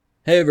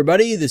Hey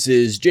everybody, this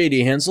is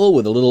JD Hansel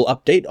with a little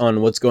update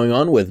on what's going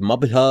on with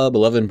Muppet Hub,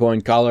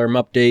 11-point column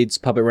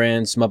updates, Puppet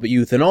Rants, Muppet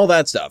Youth, and all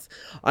that stuff.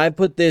 I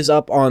put this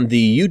up on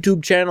the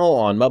YouTube channel,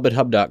 on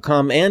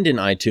MuppetHub.com, and in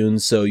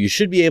iTunes, so you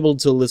should be able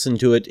to listen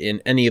to it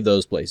in any of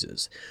those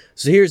places.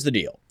 So here's the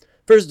deal.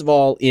 First of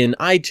all, in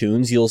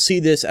iTunes, you'll see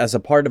this as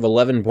a part of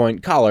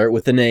 11-point collar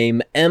with the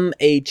name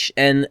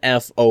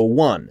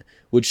MHNF01.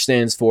 Which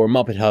stands for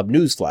Muppet Hub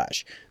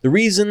Newsflash. The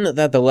reason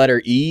that the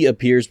letter E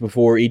appears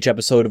before each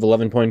episode of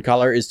 11-point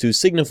collar is to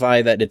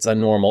signify that it's a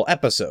normal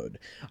episode.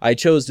 I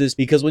chose this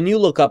because when you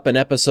look up an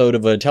episode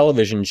of a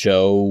television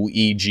show,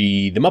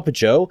 e.g. The Muppet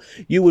Show,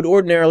 you would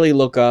ordinarily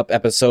look up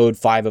episode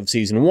 5 of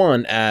season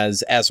 1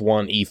 as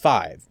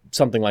S1E5.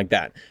 Something like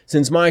that.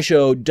 Since my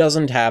show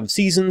doesn't have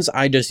seasons,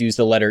 I just use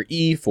the letter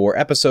E for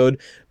episode,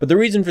 but the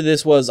reason for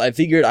this was I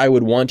figured I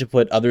would want to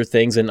put other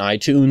things in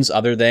iTunes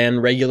other than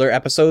regular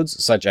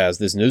episodes, such as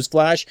this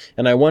newsflash,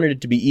 and I wanted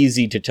it to be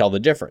easy to tell the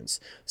difference.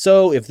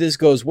 So if this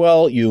goes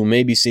well, you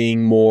may be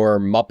seeing more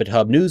Muppet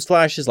Hub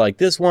newsflashes like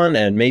this one,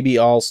 and maybe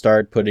I'll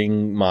start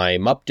putting my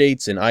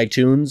Mupdates in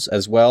iTunes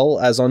as well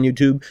as on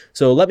YouTube,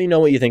 so let me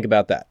know what you think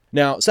about that.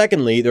 Now,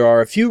 secondly, there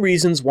are a few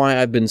reasons why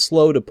I've been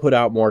slow to put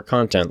out more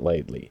content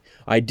lately.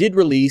 I did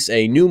release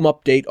a new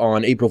Mupdate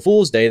on April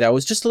Fool's Day that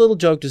was just a little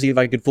joke to see if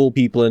I could fool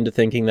people into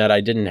thinking that I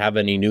didn't have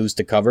any news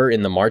to cover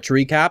in the March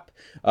recap.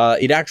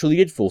 It actually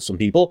did fool some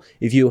people.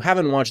 If you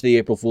haven't watched the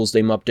April Fool's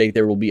Day Mupdate,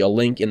 there will be a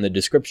link in the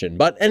description.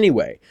 But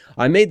anyway,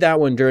 I made that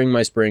one during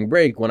my spring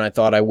break when I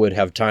thought I would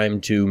have time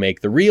to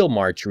make the real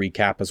March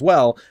recap as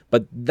well,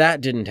 but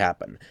that didn't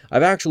happen.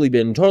 I've actually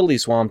been totally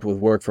swamped with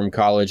work from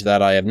college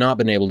that I have not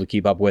been able to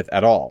keep up with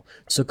at all.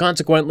 So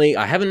consequently,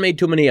 I haven't made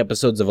too many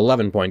episodes of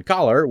 11-point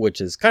collar, which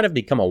has kind of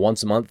become a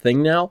once-a-month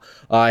thing now.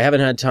 I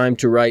haven't had time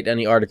to write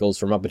any articles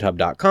for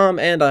MuppetHub.com,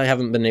 and I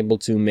haven't been able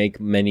to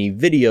make many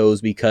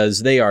videos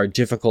because they are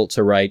difficult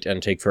to write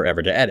and take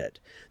forever to edit.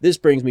 This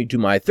brings me to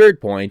my third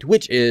point,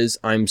 which is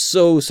I'm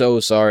so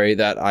sorry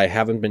that I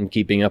haven't been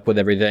keeping up with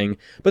everything,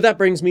 but that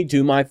brings me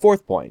to my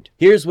fourth point.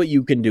 Here's what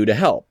you can do to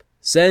help.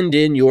 Send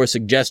in your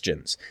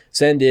suggestions.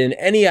 Send in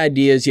any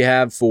ideas you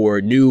have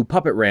for new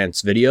Puppet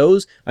Rants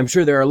videos. I'm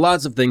sure there are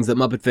lots of things that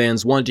Muppet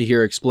fans want to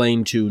hear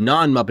explained to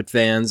non-Muppet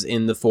fans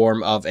in the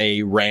form of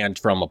a rant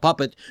from a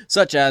puppet,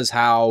 such as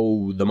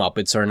how the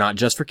Muppets are not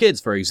just for kids,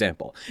 for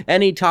example.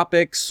 Any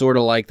topics, sort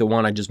of like the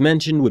one I just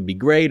mentioned, would be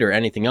great, or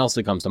anything else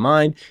that comes to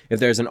mind. If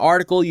there's an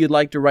article you'd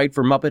like to write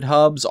for Muppet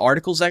Hub's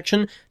article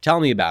section, tell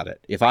me about it.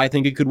 If I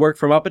think it could work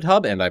for Muppet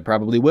Hub, and I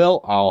probably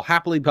will, I'll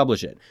happily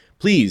publish it.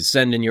 Please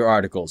send in your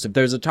articles. If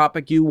there's a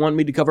topic you want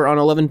me to cover on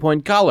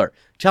 11-point collar,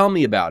 tell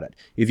me about it.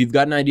 If you've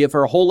got an idea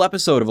for a whole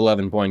episode of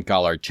 11-point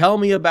collar, tell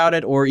me about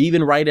it, or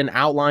even write an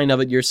outline of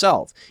it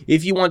yourself.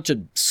 If you want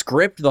to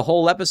script the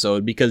whole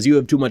episode because you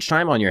have too much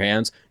time on your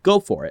hands, go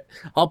for it.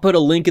 I'll put a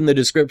link in the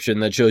description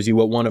that shows you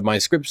what one of my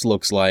scripts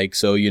looks like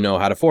so you know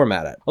how to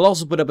format it. I'll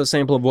also put up a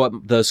sample of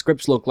what the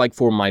scripts look like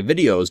for my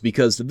videos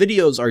because the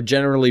videos are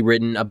generally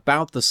written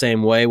about the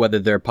same way, whether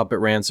they're Puppet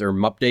Rants or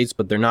Mupdates,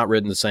 but they're not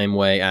written the same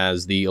way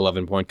as the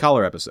 11-point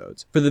collar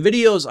episodes. For the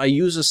videos, I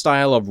use a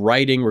style of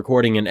writing,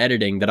 recording, and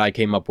editing that I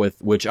came up with,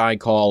 which I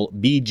call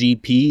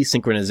BGP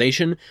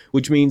synchronization,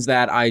 which means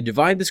that I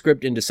divide the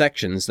script into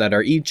sections that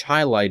are each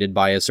highlighted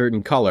by a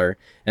certain color,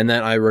 and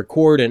then I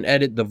record and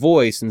edit the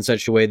voice in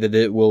such a way that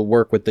it will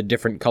work with the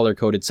different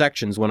color-coded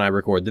sections when I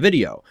record the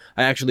video.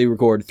 I actually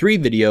record 3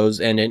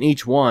 videos, and in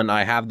each one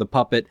I have the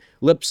puppet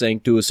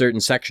lip-sync to a certain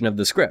section of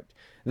the script.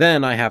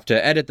 Then I have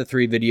to edit the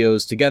 3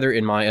 videos together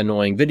in my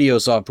annoying video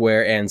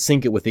software and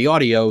sync it with the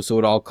audio so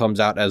it all comes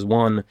out as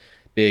one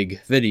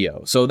big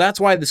video. So that's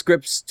why the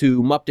scripts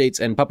to Mupdates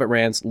and Puppet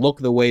Rants look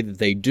the way that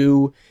they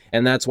do,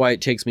 and that's why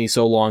it takes me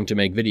so long to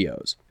make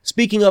videos.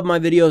 Speaking of my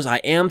videos, I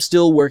am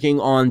still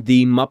working on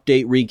the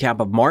Mupdate recap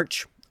of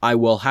March. I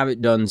will have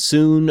it done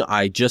soon,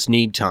 I just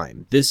need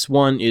time. This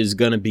one is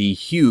gonna be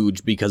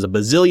huge because a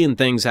bazillion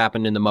things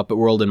happened in the Muppet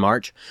world in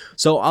March,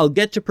 so I'll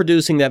get to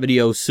producing that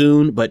video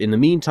soon, but in the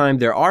meantime,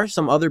 there are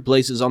some other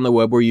places on the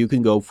web where you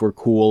can go for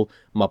cool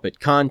Muppet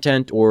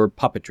content or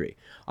puppetry.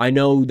 I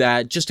know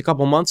that just a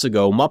couple months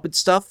ago, Muppet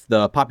Stuff,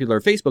 the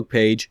popular Facebook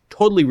page,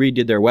 totally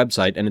redid their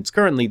website, and it's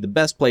currently the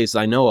best place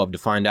I know of to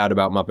find out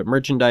about Muppet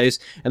merchandise,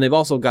 and they've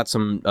also got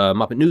some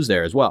Muppet news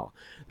there as well.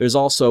 There's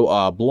also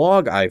a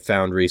blog I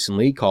found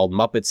recently called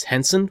Muppets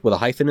Henson with a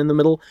hyphen in the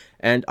middle,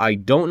 and I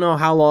don't know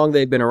how long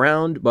they've been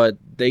around, but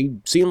they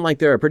seem like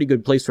they're a pretty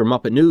good place for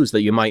Muppet news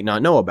that you might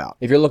not know about.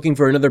 If you're looking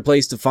for another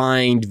place to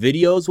find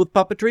videos with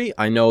puppetry,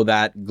 I know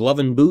that Glove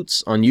and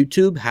Boots on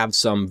YouTube have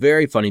some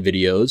very funny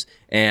videos,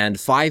 and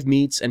 5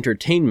 Meets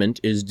Entertainment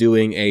is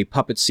doing a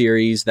puppet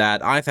series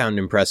that I found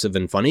impressive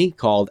and funny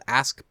called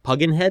Ask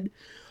Pugginhead.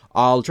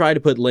 I'll try to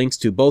put links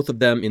to both of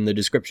them in the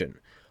description.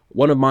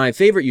 One of my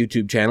favorite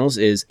YouTube channels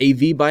is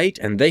AVBite,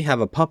 and they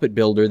have a puppet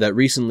builder that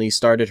recently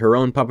started her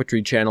own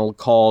puppetry channel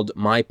called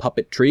My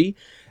Puppet Tree,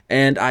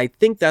 and I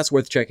think that's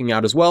worth checking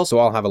out as well, so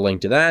I'll have a link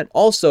to that.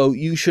 Also,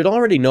 you should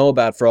already know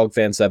about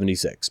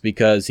FrogFan76,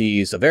 because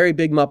he's a very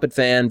big Muppet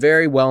fan,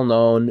 very well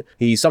known.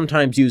 He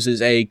sometimes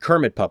uses a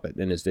Kermit puppet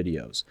in his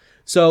videos.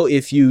 So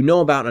if you know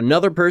about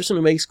another person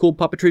who makes cool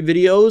puppetry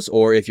videos,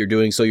 or if you're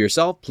doing so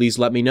yourself, please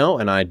let me know,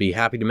 and I'd be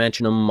happy to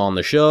mention them on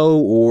the show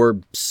or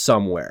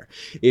somewhere.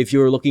 If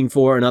you're looking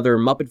for another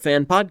Muppet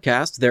fan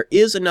podcast, there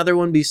is another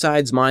one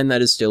besides mine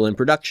that is still in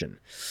production.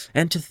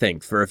 And to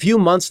think, for a few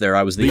months there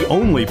I was the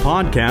only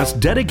podcast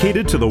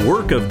dedicated to the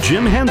work of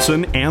Jim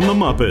Henson and the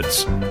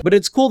Muppets. But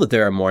it's cool that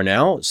there are more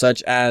now,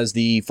 such as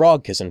the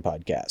Frog Kissin'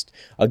 podcast.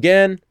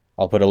 Again,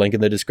 I'll put a link in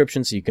the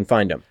description so you can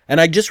find them.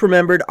 And I just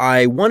remembered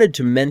I wanted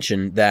to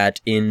mention that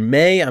in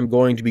May I'm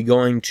going to be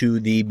going to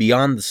the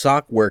Beyond the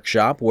Sock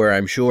workshop, where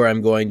I'm sure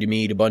I'm going to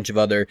meet a bunch of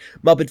other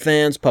Muppet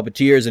fans,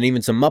 puppeteers, and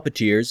even some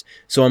Muppeteers.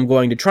 So I'm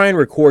going to try and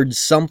record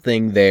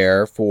something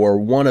there for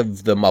one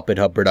of the Muppet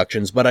Hub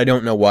productions, but I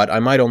don't know what. I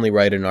might only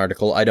write an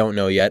article, I don't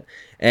know yet.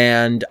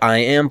 And I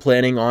am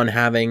planning on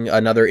having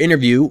another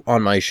interview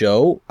on my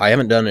show. I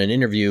haven't done an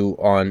interview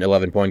on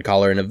 11 Point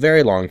Collar in a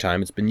very long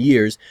time. It's been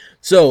years.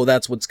 So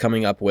that's what's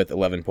coming up with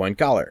 11 Point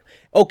Collar.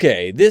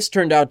 Okay, this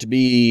turned out to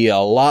be a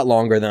lot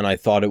longer than I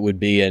thought it would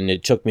be, and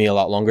it took me a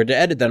lot longer to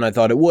edit than I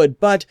thought it would.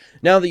 But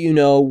now that you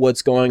know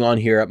what's going on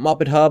here at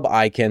Muppet Hub,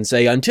 I can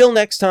say until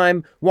next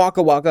time,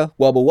 waka waka,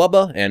 wubba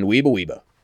wubba, and weeba weeba.